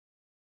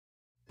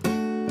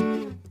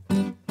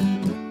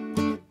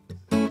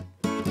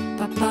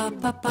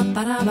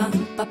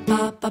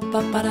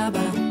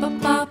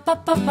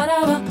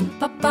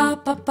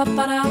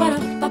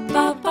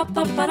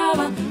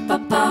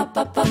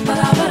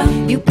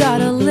You've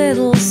got a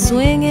little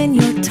swing in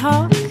your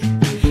talk,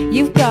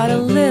 you've got a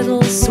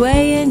little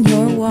sway in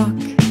your walk.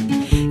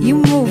 You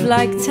move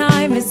like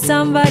time is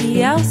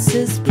somebody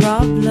else's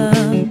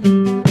problem.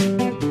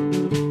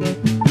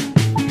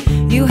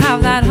 You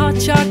have that hot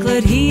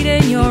chocolate heat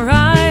in your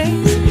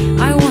eyes.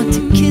 I want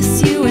to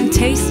kiss you and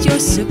taste your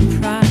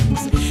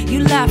surprise.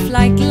 You laugh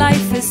like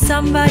life is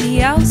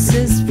somebody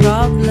else's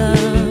problem.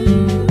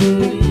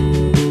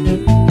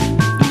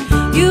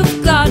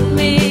 You've got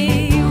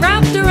me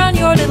wrapped around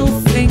your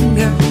little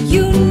finger.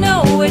 You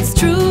know it's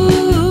true.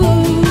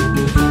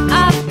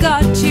 I've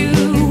got you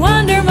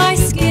under my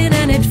skin,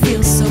 and it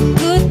feels so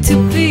good to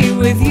be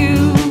with you.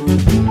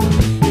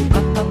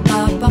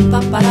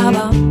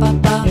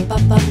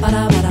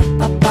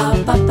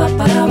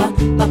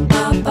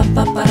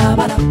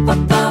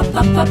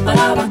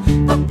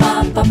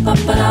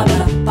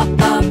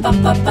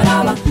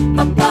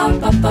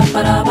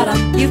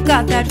 You've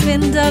got that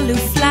vindaloo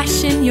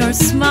flash in your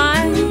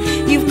smile.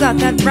 You've got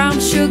that brown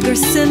sugar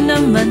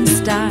cinnamon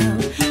style.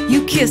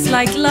 You kiss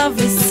like love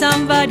is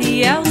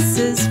somebody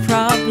else's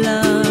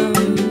problem.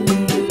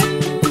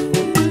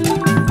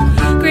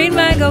 Green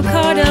mango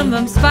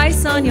cardamom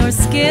spice on your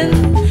skin.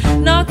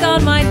 Knock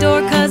on my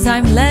door 'cause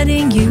I'm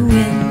letting you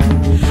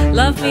in.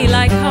 Love me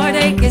like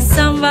heartache is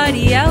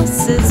somebody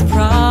else's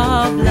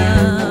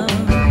problem.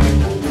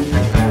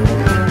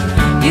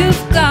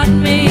 You've got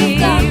me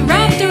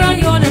wrapped around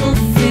your little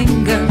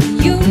finger.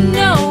 You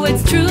know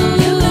it's true.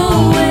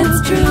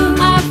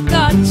 I've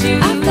got you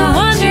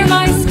under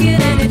my skin,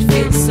 and it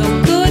feels so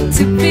good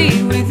to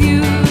be with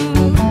you.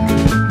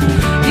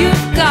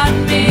 You've got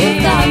me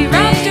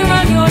wrapped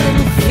around your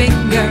little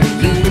finger.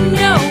 You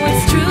know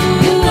it's true.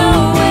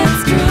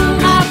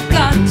 I've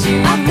got you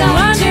under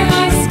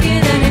my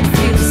skin, and it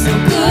feels so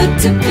good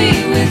to be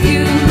with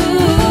you.